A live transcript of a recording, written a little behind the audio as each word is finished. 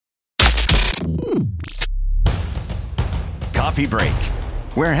Coffee Break,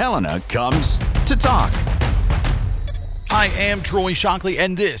 where Helena comes to talk. I am Troy Shockley,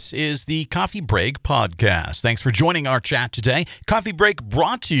 and this is the Coffee Break Podcast. Thanks for joining our chat today. Coffee Break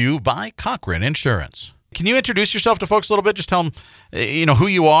brought to you by Cochran Insurance. Can you introduce yourself to folks a little bit? Just tell them, who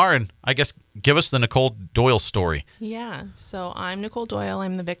you are, and I guess give us the Nicole Doyle story. Yeah, so I'm Nicole Doyle.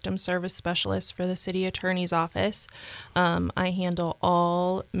 I'm the Victim Service Specialist for the City Attorney's Office. I handle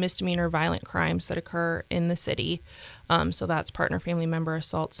all misdemeanor violent crimes that occur in the city. So that's partner, family member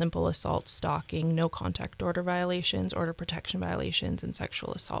assault, simple assault, stalking, no contact order violations, order protection violations, and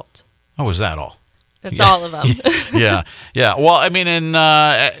sexual assault. Oh, is that all? That's all of them. Yeah. Well, I mean, in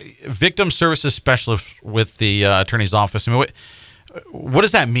Victim Services Specialist with the Attorney's Office, I mean, what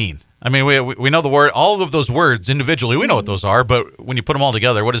does that mean? I mean, we know the word, all of those words individually, we know what those are, but when you put them all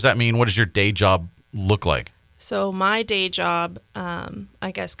together, what does that mean? What does your day job look like? So my day job,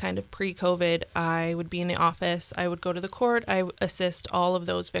 I guess kind of pre-COVID, I would be in the office. I would go to the court. I assist all of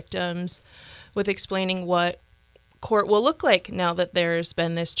those victims with explaining what court will look like now that there's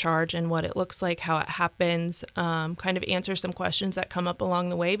been this charge and what it looks like, how it happens, kind of answer some questions that come up along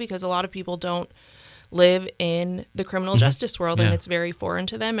the way, because a lot of people don't live in the criminal justice world, and it's very foreign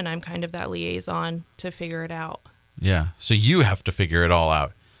to them, and I'm kind of that liaison to figure it out. Yeah, so you have to figure it all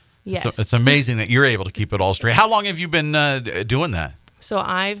out. Yes. So it's amazing that you're able to keep it all straight. How long have you been doing that? So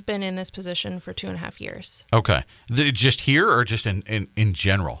I've been in this position for 2.5 years. Okay. Just here or just in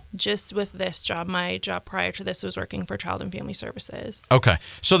general? Just with this job. My job prior to this was working for Child and Family Services. Okay.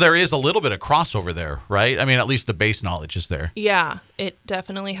 So there is a little bit of crossover there, right? I mean, at least the base knowledge is there. Yeah, it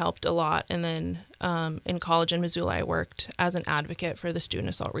definitely helped a lot. And then in college in Missoula, I worked as an advocate for the Student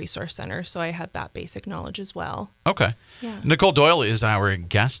Assault Resource Center. So I had that basic knowledge as well. Okay. Yeah. Nicole Doyle is our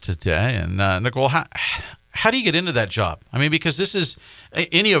guest today. And Nicole, how do you get into that job? I mean, because this is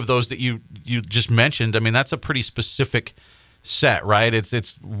any of those that you just mentioned. I mean, that's a pretty specific set, right?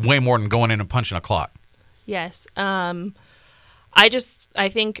 It's way more than going in and punching a clock. Yes. I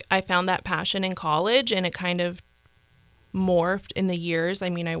think I found that passion in college, and it kind of morphed in the years. I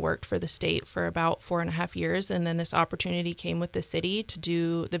mean, I worked for the state for about 4.5 years, and then this opportunity came with the city to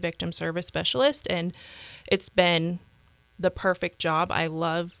do the Victim Service Specialist, and it's been the perfect job. I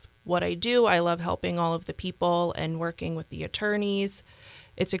love what I do. I love helping all of the people and working with the attorneys.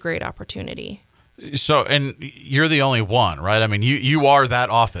 It's a great opportunity. So, and you're the only one, right? I mean, you are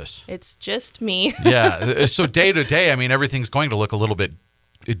that office. It's just me. Yeah. So day to day, I mean, everything's going to look a little bit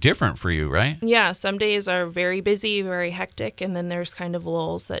different for you, right? Yeah. Some days are very busy, very hectic, and then there's kind of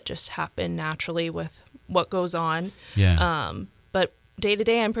lulls that just happen naturally with what goes on. Yeah. But day to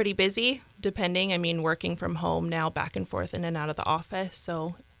day, I'm pretty busy, depending. I mean, working from home now, back and forth in and out of the office.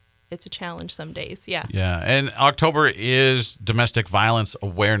 So it's a challenge some days. Yeah. Yeah. And October is Domestic Violence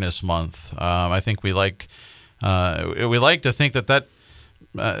Awareness Month. I think we like to think that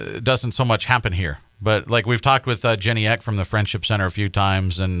doesn't so much happen here. But like we've talked with Jenny Eck from the Friendship Center a few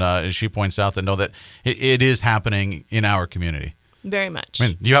times, and she points out that it is happening in our community. Very much. I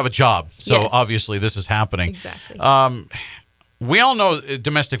mean, you have a job, so Yes. Obviously this is happening. Exactly. We all know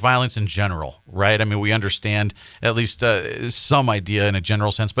domestic violence in general, right? I mean, we understand at least some idea in a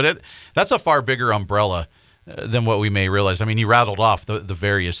general sense, but that's a far bigger umbrella than what we may realize. I mean, you rattled off the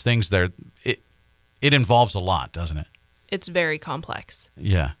various things there. It involves a lot, doesn't it? It's very complex.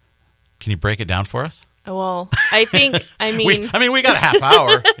 Yeah. Can you break it down for us? Well, I think, we got a half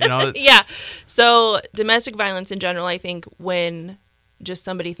hour, Yeah. So domestic violence in general, I think when just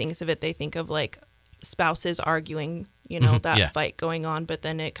somebody thinks of it, they think of like spouses arguing, that fight going on, but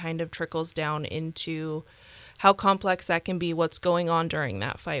then it kind of trickles down into how complex that can be, what's going on during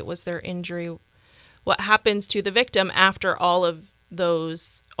that fight. Was there injury? What happens to the victim after all of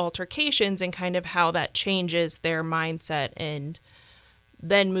those altercations, and kind of how that changes their mindset, and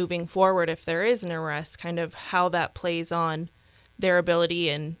then moving forward, if there is an arrest, kind of how that plays on their ability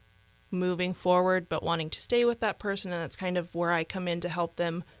in moving forward, but wanting to stay with that person. And that's kind of where I come in to help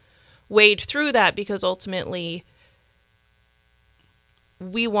them wade through that, because ultimately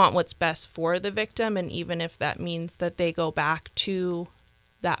we want what's best for the victim. And even if that means that they go back to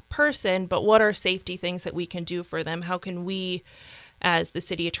that person, but what are safety things that we can do for them? How can we, as the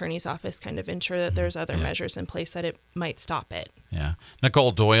city attorney's office, kind of ensure that there's other measures in place that it might stop it? Yeah.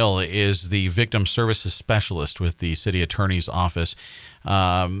 Nicole Doyle is the Victim Services Specialist with the city attorney's office.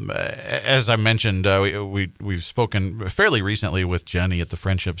 As I mentioned, we've spoken fairly recently with Jenny at the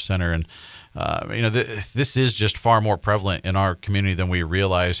Friendship Center, and this is just far more prevalent in our community than we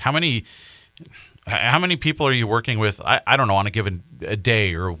realize. How many people are you working with? I don't know, on a given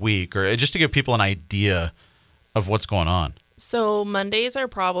day or a week, or just to give people an idea of what's going on. So Mondays are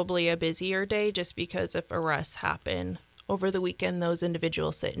probably a busier day just because if arrests happen over the weekend, those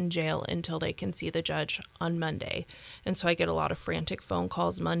individuals sit in jail until they can see the judge on Monday. And so I get a lot of frantic phone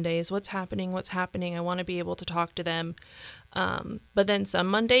calls Mondays. What's happening? What's happening? I want to be able to talk to them. But then some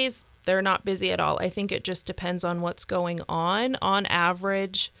Mondays, they're not busy at all. I think it just depends on what's going on. On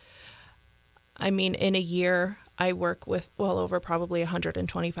average, I mean, in a year, I work with well over probably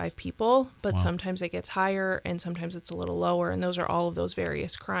 125 people, but Wow. sometimes it gets higher and sometimes it's a little lower. And those are all of those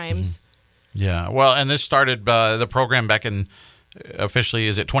various crimes. Mm-hmm. Yeah. Well, and this started the program back in officially,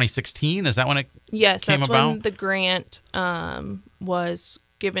 is it 2016? Is that when it Yes, came that's about? when the grant was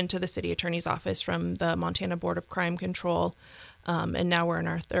given to the city attorney's office from the Montana Board of Crime Control. And now we're in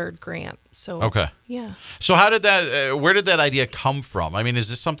our third grant. So, Okay. yeah. So how did that, where did that idea come from? I mean, is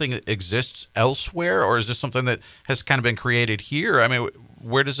this something that exists elsewhere, or is this something that has kind of been created here? I mean,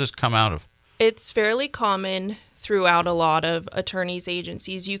 where does this come out of? It's fairly common throughout a lot of attorneys'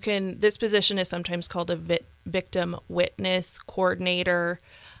 agencies. This position is sometimes called a victim witness coordinator,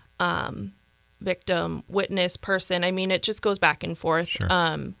 victim witness person. I mean, it just goes back and forth. Sure.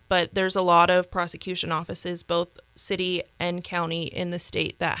 But there's a lot of prosecution offices, both city and county in the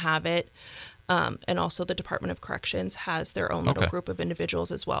state, that have it. And also the Department of Corrections has their own little group of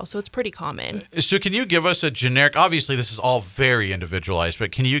individuals as well. So it's pretty common. So can you give us a generic, obviously this is all very individualized,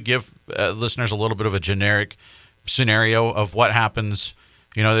 but can you give listeners a little bit of a generic scenario of what happens?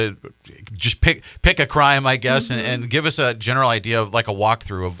 You know, just pick a crime, I guess, and give us a general idea of like a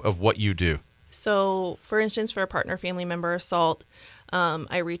walkthrough of what you do. So, for instance, for a partner family member assault,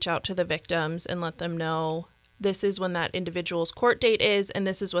 I reach out to the victims and let them know this is when that individual's court date is, and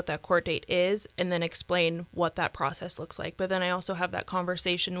this is what that court date is, and then explain what that process looks like. But then I also have that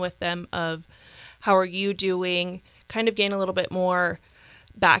conversation with them of how are you doing, kind of gain a little bit more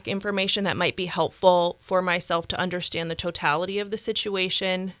back information that might be helpful for myself to understand the totality of the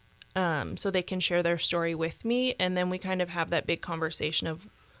situation, so they can share their story with me. And then we kind of have that big conversation of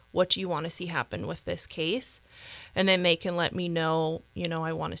what do you want to see happen with this case? And then they can let me know,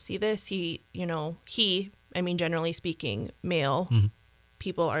 I want to see this. Generally speaking, male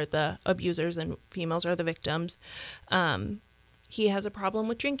people are the abusers and females are the victims. He has a problem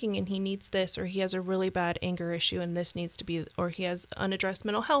with drinking and he needs this, or he has a really bad anger issue and this needs to be, or he has unaddressed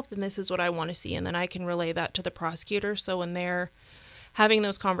mental health and this is what I want to see. And then I can relay that to the prosecutor. So when they're having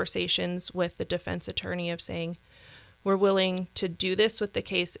those conversations with the defense attorney of saying, we're willing to do this with the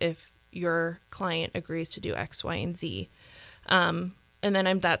case if your client agrees to do X, Y, and Z. And then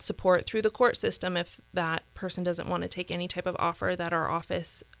I'm that support through the court system if that person doesn't want to take any type of offer that our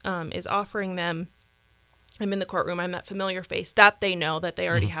office is offering them. I'm in the courtroom. I'm that familiar face that they know that they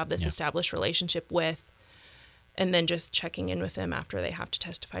already have this established relationship with. And then just checking in with them after they have to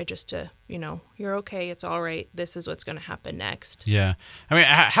testify just to, you're okay. It's all right. This is what's going to happen next. Yeah. I mean,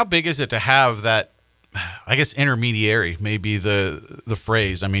 how big is it to have that, I guess, intermediary may be the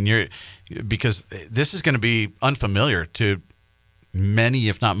phrase. I mean, because this is going to be unfamiliar to many,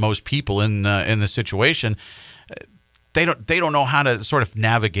 if not most people in the situation. They don't know how to sort of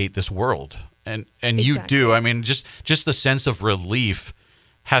navigate this world, and Exactly. You do. I mean, just the sense of relief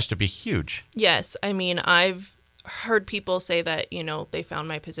has to be huge. Yes, I mean, I've heard people say that they found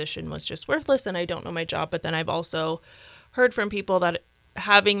my position was just worthless and I don't know my job, but then I've also heard from people that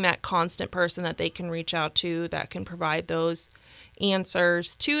having that constant person that they can reach out to that can provide those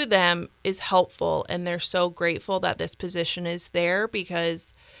answers to them is helpful, and they're so grateful that this position is there,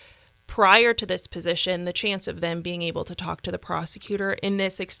 because prior to this position, the chance of them being able to talk to the prosecutor in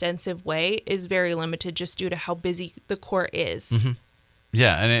this extensive way is very limited just due to how busy the court is. Mm-hmm.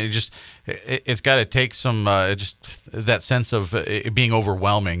 Yeah, and it's got to take some just that sense of it being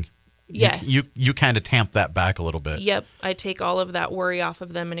overwhelming. Yes. You kind of tamp that back a little bit. Yep. I take all of that worry off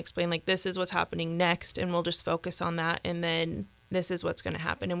of them and explain, like, this is what's happening next, and we'll just focus on that, and then this is what's going to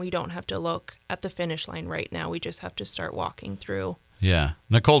happen, and we don't have to look at the finish line right now. We just have to start walking through. Yeah.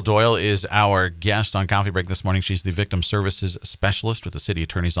 Nicole Doyle is our guest on Coffee Break this morning. She's the Victim Services Specialist with the City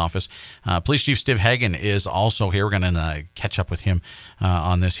Attorney's Office. Police Chief Steve Hagen is also here. We're going to catch up with him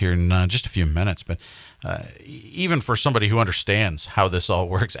on this here in just a few minutes. But even for somebody who understands how this all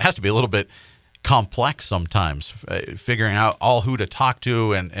works, it has to be a little bit complex sometimes, figuring out all who to talk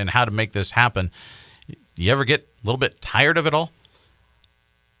to and how to make this happen. You ever get a little bit tired of it all?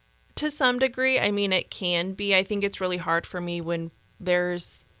 To some degree. I mean, it can be. I think it's really hard for me when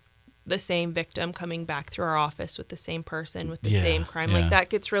there's the same victim coming back through our office with the same person with the same crime. Yeah. Like, that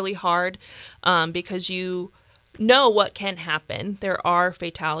gets really hard because you know what can happen. There are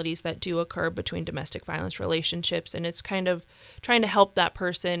fatalities that do occur between domestic violence relationships, and it's kind of trying to help that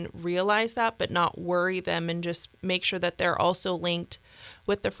person realize that, but not worry them, and just make sure that they're also linked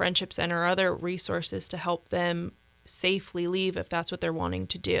with the Friendship Center or other resources to help them safely leave if that's what they're wanting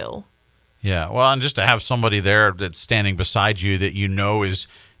to do. Yeah, well, and just to have somebody there that's standing beside you that you know is,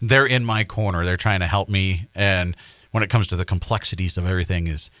 they're in my corner, they're trying to help me, and when it comes to the complexities of everything,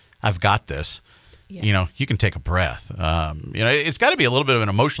 is I've got this. Yes. You know, you can take a breath. It's got to be a little bit of an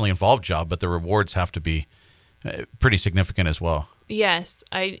emotionally involved job, but the rewards have to be pretty significant as well. Yes,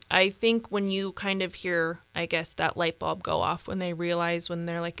 I think when you kind of hear, I guess, that light bulb go off when they realize, when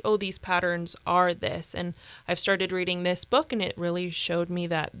they're like, oh, these patterns are this. And I've started reading this book, and it really showed me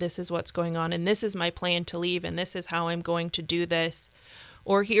that this is what's going on, and this is my plan to leave, and this is how I'm going to do this.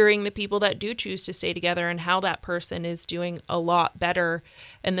 Or hearing the people that do choose to stay together and how that person is doing a lot better,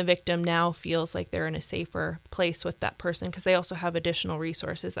 and the victim now feels like they're in a safer place with that person because they also have additional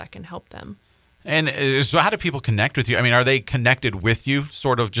resources that can help them. And so how do people connect with you? I mean, are they connected with you,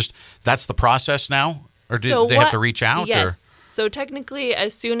 sort of just that's the process now? Or do they have to reach out? Yes. Or? So technically,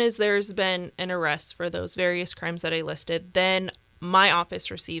 as soon as there's been an arrest for those various crimes that I listed, then my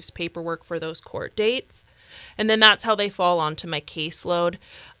office receives paperwork for those court dates. And then that's how they fall onto my caseload.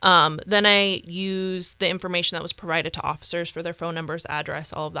 Then I use the information that was provided to officers for their phone numbers,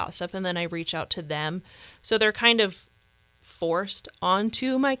 address, all of that stuff. And then I reach out to them. So they're kind of forced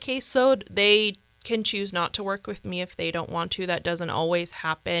onto my caseload. They can choose not to work with me if they don't want to. That doesn't always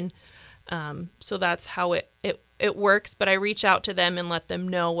happen. So that's how it works. But I reach out to them and let them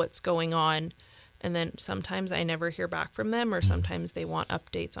know what's going on. And then sometimes I never hear back from them, or sometimes they want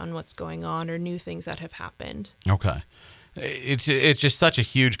updates on what's going on or new things that have happened. Okay. It's just such a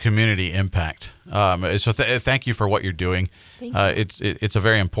huge community impact. So thank you for what you're doing. Thank you. It's a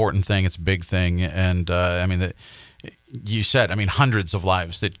very important thing. It's a big thing. And I mean, you said, I mean, hundreds of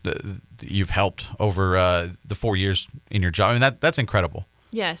lives that you've helped over the 4 years in your job. I mean, that's incredible.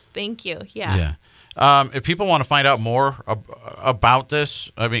 Yes. Thank you. Yeah. If people want to find out more about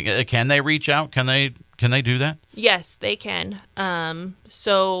this, I mean, can they reach out? Can they do that? Yes, they can.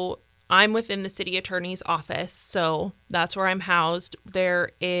 So I'm within the city attorney's office, so that's where I'm housed. I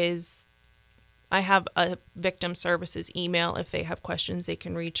have a victim services email. If they have questions, they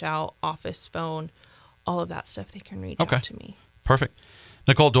can reach out, office phone, all of that stuff. They can reach out to me. Perfect.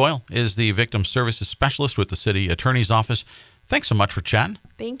 Nicole Doyle is the victim services specialist with the city attorney's office. Thanks so much for chatting.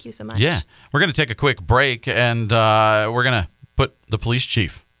 Thank you so much. Yeah. We're going to take a quick break, and we're going to put the police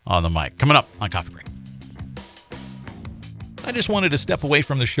chief on the mic. Coming up on Coffee Break. I just wanted to step away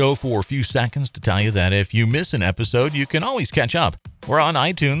from the show for a few seconds to tell you that if you miss an episode, you can always catch up. We're on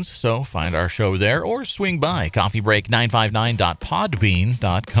iTunes, so find our show there or swing by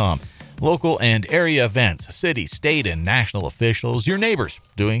coffeebreak959.podbean.com. Local and area events, city, state, and national officials, your neighbors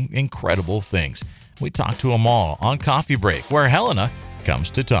doing incredible things. We talk to them all on Coffee Break, where Helena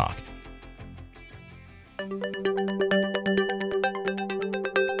comes to talk.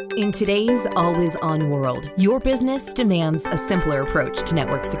 In today's always-on world, your business demands a simpler approach to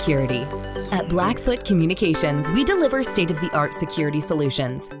network security. At Blackfoot Communications, we deliver state-of-the-art security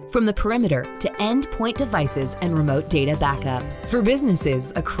solutions, from the perimeter to endpoint devices and remote data backup, for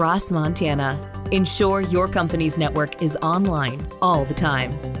businesses across Montana. Ensure your company's network is online all the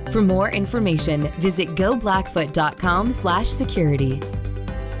time. For more information, visit goblackfoot.com/security.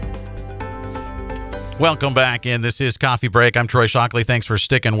 Welcome back in. This is Coffee Break. I'm Troy Shockley. Thanks for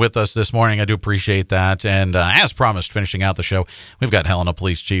sticking with us this morning. I do appreciate that. And as promised, finishing out the show, we've got Helena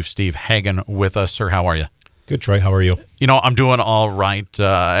Police Chief Steve Hagen with us. Sir, how are you? Good, Troy. How are you? You know, I'm doing all right.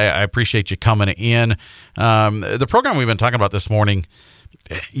 I appreciate you coming in. The program we've been talking about this morning,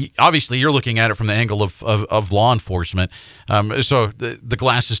 obviously you're looking at it from the angle of law enforcement. So the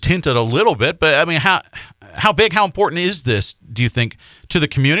glass is tinted a little bit. But, I mean, how big, how important is this, do you think, to the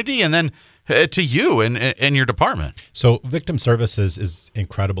community and then to you and your department? So victim services is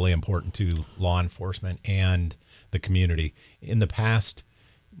incredibly important to law enforcement and the community. In the past,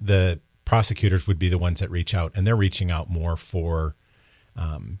 the prosecutors would be the ones that reach out, and they're reaching out more for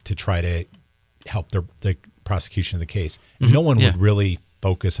to try to help the prosecution of the case. Mm-hmm. No one would really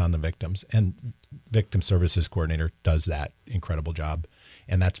focus on the victims, and victim services coordinator does that incredible job,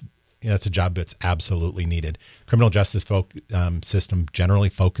 and that's a job that's absolutely needed. Criminal justice system generally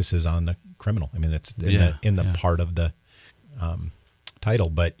focuses on the criminal. I mean, it's in the part of the title,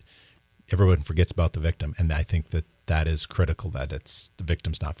 but everyone forgets about the victim, and I think that is critical, that it's the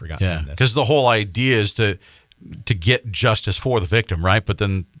victim's not forgotten in this. Because the whole idea is to get justice for the victim, right? But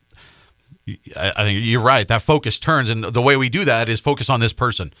then I think you're right. That focus turns, and the way we do that is focus on this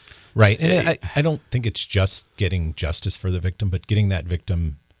person. Right. And I don't think it's just getting justice for the victim, but getting that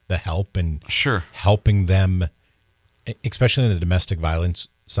victim the help and sure helping them, especially in the domestic violence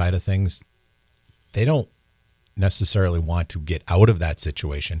side of things. They don't necessarily want to get out of that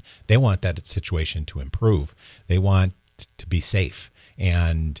situation. They want that situation to improve. They want to be safe,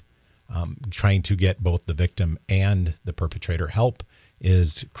 and trying to get both the victim and the perpetrator help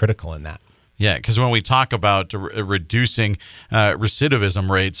is critical in that. Yeah, because when we talk about reducing recidivism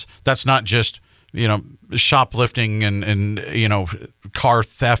rates, that's not just, shoplifting and car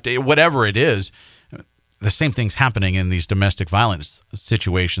theft, whatever it is. The same thing's happening in these domestic violence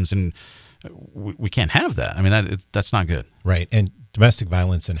situations, and we can't have that. I mean, that's not good. Right, and domestic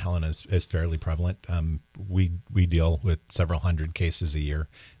violence in Helena is fairly prevalent. We deal with several hundred cases a year,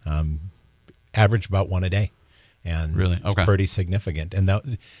 average about one a day. And really? It's pretty significant.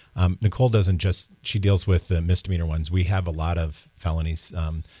 And Nicole doesn't she deals with the misdemeanor ones. We have a lot of felonies,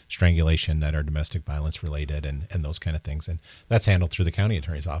 strangulation that are domestic violence related and those kind of things. And that's handled through the county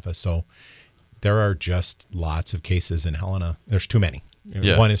attorney's office. So there are just lots of cases in Helena. There's too many.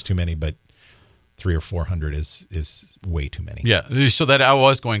 Yeah. One is too many, but 300 or 400 is way too many. Yeah. So that I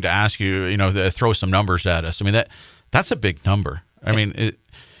was going to ask you, throw some numbers at us. I mean, that's a big number. I mean,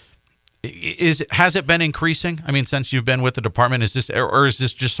 has it been increasing? I mean, since you've been with the department, is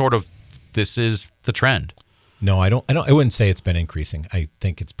this just sort of, this is the trend? No, I wouldn't say it's been increasing. I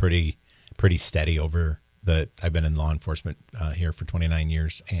think it's pretty steady over I've been in law enforcement here for 29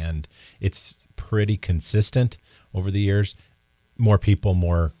 years, and it's pretty consistent over the years. More people,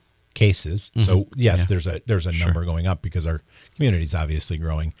 more cases. Mm-hmm. So yes, yeah. there's a number going up because our community is obviously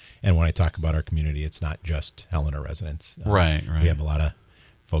growing. And when I talk about our community, it's not just Helena residents. Right. We have a lot of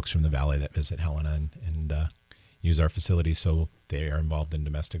folks from the valley that visit Helena and use our facilities, so they are involved in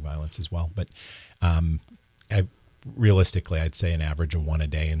domestic violence as well. But realistically, I'd say an average of one a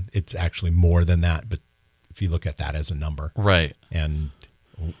day, and it's actually more than that. But if you look at that as a number, right, and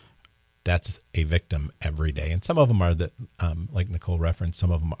that's a victim every day, and some of them are like Nicole referenced,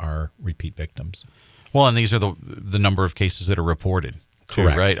 some of them are repeat victims. Well, and these are the number of cases that are reported, too,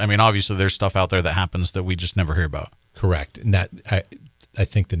 correct? Right. I mean, obviously, there's stuff out there that happens that we just never hear about. Correct, and that I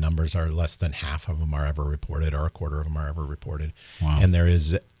think the numbers are less than half of them are ever reported, or a quarter of them are ever reported. Wow. And there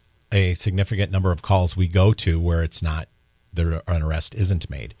is a significant number of calls we go to where it's not, an arrest isn't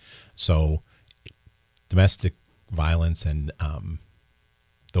made. So domestic violence and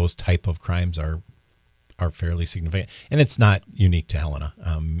those type of crimes are fairly significant, and it's not unique to Helena.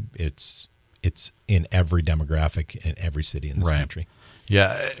 It's in every demographic in every city in this country.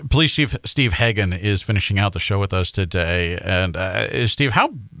 Yeah, Police Chief Steve Hagen is finishing out the show with us today. And Steve,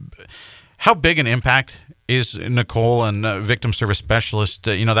 how big an impact is Nicole and Victim Service Specialist?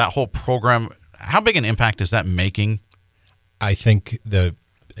 That whole program. How big an impact is that making? I think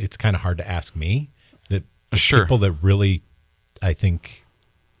it's kind of hard to ask me. The sure. People that really, I think,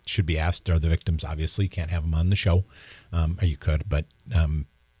 should be asked are the victims. Obviously, you can't have them on the show, or you could, but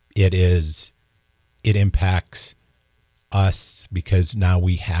it impacts us because now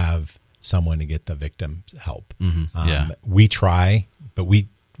we have someone to get the victim help. Mm-hmm. We try, but we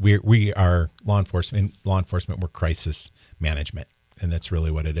are law enforcement. Law enforcement, we're crisis management, and that's really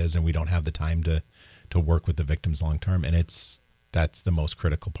what it is. And we don't have the time to work with the victims long term. And that's the most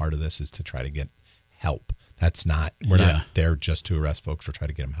critical part of this, is to try to get help. We're not there just to arrest folks. We're trying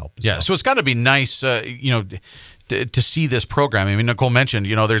to get them help as well. So it's got to be nice, to see this program. I mean, Nicole mentioned,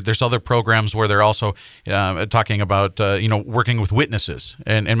 there's other programs where they're also talking about, working with witnesses.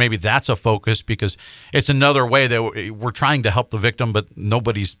 And maybe that's a focus, because it's another way that we're trying to help the victim, but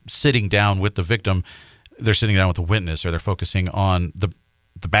nobody's sitting down with the victim. They're sitting down with a witness, or they're focusing on the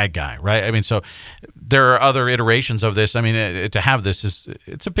bad guy, right? I mean, so there are other iterations of this. I mean, to have this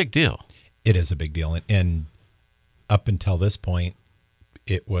it's a big deal. It is a big deal. And up until this point,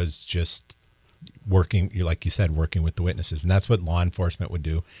 it was just working, like you said, working with the witnesses. And that's what law enforcement would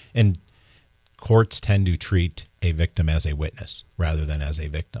do. And courts tend to treat a victim as a witness rather than as a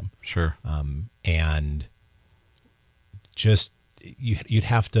victim. Sure. And just you'd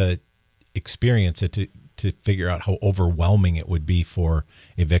have to experience it to figure out how overwhelming it would be for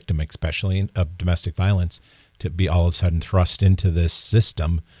a victim, especially of domestic violence, to be all of a sudden thrust into this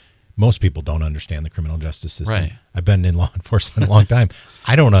system. Most people don't understand the criminal justice system. Right. I've been in law enforcement a long time.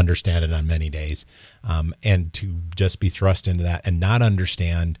 I don't understand it on many days. And to just be thrust into that and not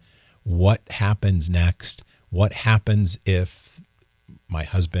understand what happens next, what happens if my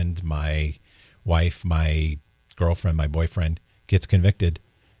husband, my wife, my girlfriend, my boyfriend gets convicted,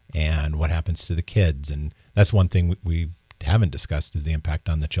 and what happens to the kids. And that's one thing we haven't discussed is the impact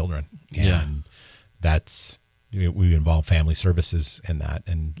on the children. And that's, we involve family services in that.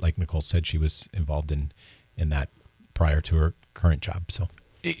 And like Nicole said, she was involved in that prior to her current job.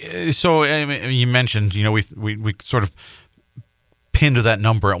 So I mean, you mentioned, we sort of pinned that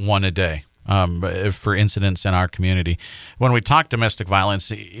number at 1 a day for incidents in our community. When we talk domestic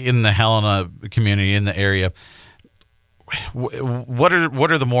violence in the Helena community, in the area, what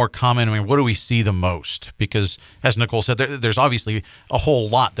are the more common? I mean, what do we see the most? Because as Nicole said, there's obviously a whole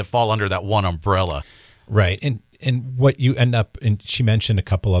lot that fall under that one umbrella. Right. And what you end up, and she mentioned a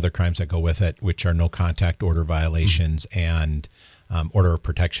couple other crimes that go with it, which are no contact order violations and order of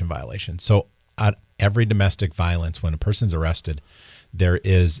protection violations. So at every domestic violence, when a person's arrested, there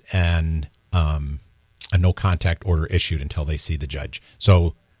is a no contact order issued until they see the judge.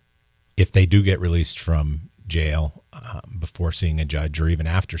 So if they do get released from jail before seeing a judge, or even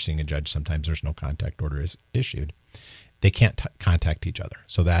after seeing a judge, sometimes there's no contact order is issued. They can't contact each other.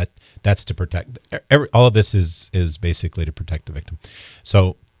 So that's to protect. All of this is basically to protect the victim.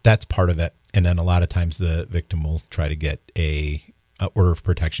 So that's part of it. And then a lot of times the victim will try to get a order of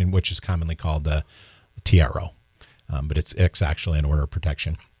protection, which is commonly called a TRO, but it's actually an order of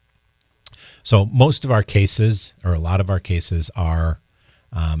protection. So most of our cases, or a lot of our cases, are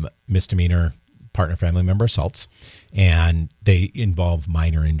misdemeanor partner family member assaults, and they involve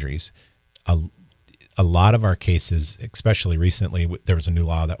minor injuries. A lot of our cases, especially recently, there was a new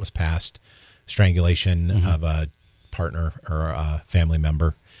law that was passed, strangulation of a partner or a family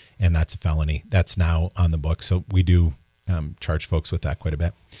member, and that's a felony. That's now on the books, so we do charge folks with that quite a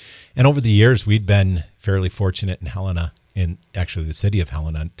bit. And over the years, we've been fairly fortunate in Helena, in actually the city of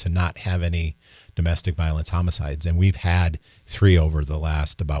Helena, to not have any domestic violence homicides, and we've had 3 over the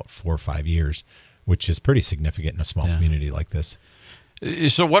last about 4 or 5 years, which is pretty significant in a small community like this.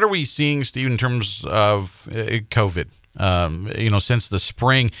 So what are we seeing, Steve, in terms of COVID? Since the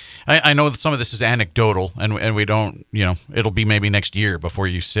spring, I know that some of this is anecdotal, and we don't, it'll be maybe next year before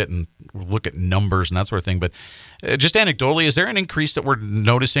you sit and look at numbers and that sort of thing. But just anecdotally, is there an increase that we're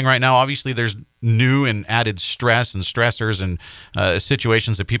noticing right now? Obviously, there's new and added stress and stressors and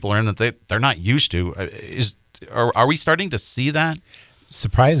situations that people are in that they're not used to. Are we starting to see that?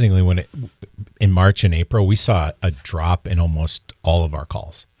 Surprisingly, in March and April, we saw a drop in almost all of our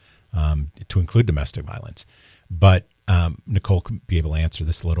calls, to include domestic violence. But Nicole could be able to answer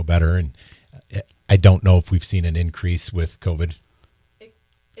this a little better. And I don't know if we've seen an increase with COVID.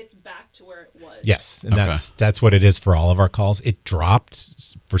 It's back to where it was. Yes, and that's what it is for all of our calls. It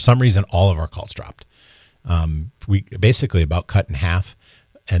dropped. For some reason, all of our calls dropped. We basically about cut in half.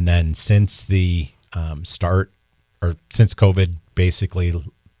 And then since the since COVID, basically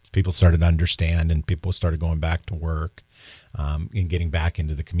people started to understand and people started going back to work and getting back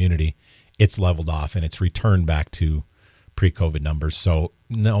into the community, it's leveled off and it's returned back to pre-COVID numbers. So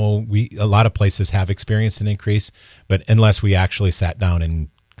no, a lot of places have experienced an increase, but unless we actually sat down and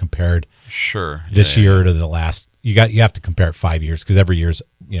compared this year to the last, you have to compare it 5 years, because every year's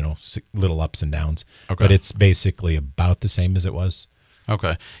little ups and downs. Okay. But it's basically about the same as it was.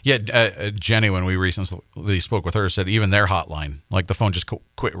 Okay. Yeah, Jenny, when we recently spoke with her, said even their hotline, like the phone just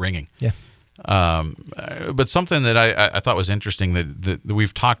quit ringing. Yeah. But something that I thought was interesting that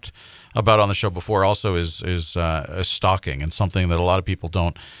we've talked about on the show before also is stalking, and something that a lot of people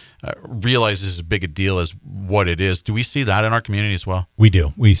don't realize is as big a deal as what it is. Do we see that in our community as well? We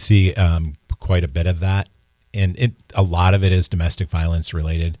do. We see quite a bit of that, and a lot of it is domestic violence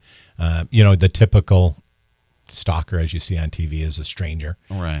related. The typical stalker, as you see on TV, is a stranger.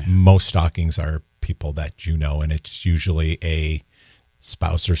 Right. Most stalkings are people that and it's usually a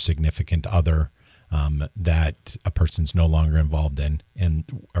spouse or significant other that a person's no longer involved in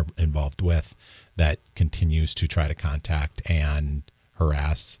and are involved with, that continues to try to contact and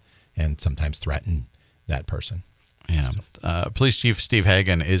harass and sometimes threaten that person. Yeah. Police Chief Steve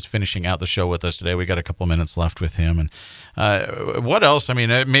Hagen is finishing out the show with us today. We got a couple minutes left with him. And what else? I mean,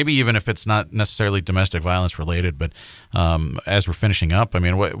 maybe even if it's not necessarily domestic violence related, but as we're finishing up, I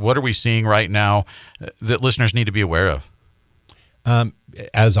mean, what are we seeing right now that listeners need to be aware of?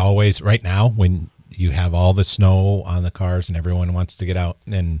 As always, right now, when you have all the snow on the cars and everyone wants to get out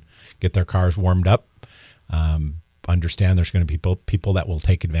and get their cars warmed up, understand there's going to be people that will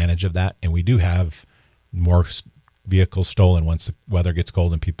take advantage of that. And we do have more vehicles stolen once the weather gets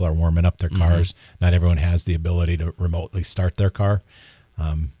cold and people are warming up their cars. Mm-hmm. Not everyone has the ability to remotely start their car.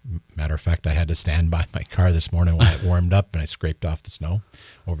 Matter of fact, I had to stand by my car this morning when it warmed up and I scraped off the snow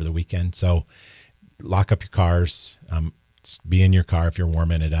over the weekend. So lock up your cars, be in your car if you're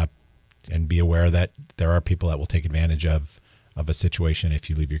warming it up, and be aware that there are people that will take advantage of of a situation if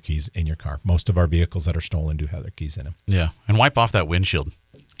you leave your keys in your car. Most of our vehicles that are stolen do have their keys in them. Yeah, and wipe off that windshield.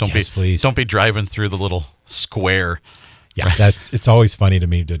 Please. Don't be driving through the little square. Yeah, it's always funny to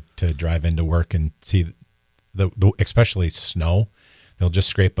me to drive into work and see the especially snow. They'll just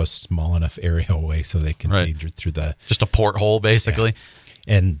scrape a small enough area away so they can see through just a porthole, basically.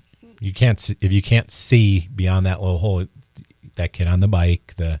 Yeah. And if you can't see beyond that little hole, that kid on the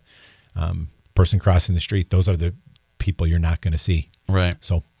bike, the person crossing the street, those are the people you're not going to see. Right.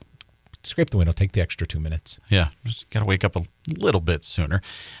 So scrape the window, take the extra 2 minutes. Yeah, just got to wake up a little bit sooner.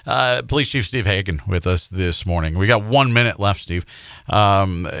 Police Chief Steve Hagen with us this morning. We got 1 minute left, Steve,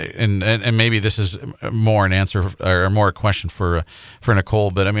 and maybe this is more an answer or more a question for Nicole.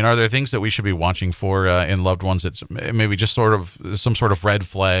 But I mean, are there things that we should be watching for in loved ones that's maybe just sort of some sort of red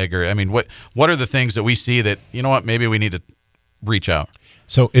flag, or I mean, what are the things that we see that maybe we need to reach out?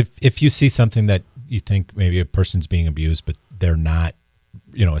 So if you see something that you think maybe a person's being abused, but they're not,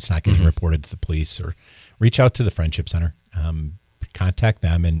 it's not getting reported to the police, or reach out to the Friendship Center, contact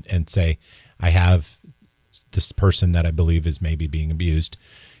them and say, I have this person that I believe is maybe being abused.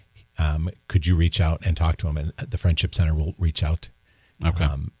 Could you reach out and talk to them? And the Friendship Center will reach out. Okay.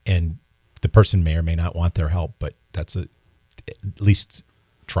 And the person may or may not want their help, but that's at least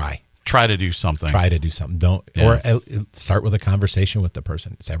try. Try to do something. Don't, or start with a conversation with the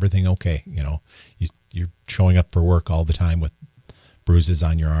person. Is everything okay? You're showing up for work all the time with bruises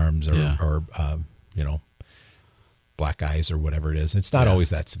on your arms or black eyes or whatever it is. It's not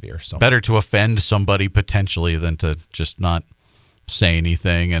always that severe. So better to offend somebody potentially than to just not say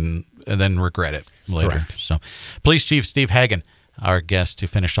anything and then regret it later. Correct. So Police Chief Steve Hagen, our guest to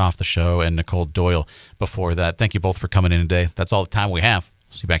finish off the show, and Nicole Doyle before that. Thank you both for coming in today. That's all the time we have.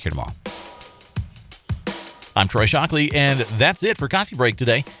 See you back here tomorrow. I'm Troy Shockley, and that's it for Coffee Break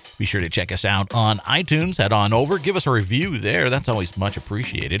today. Be sure to check us out on iTunes. Head on over. Give us a review there. That's always much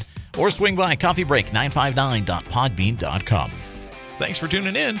appreciated. Or swing by coffeebreak959.podbean.com. Thanks for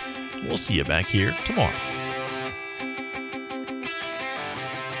tuning in. We'll see you back here tomorrow.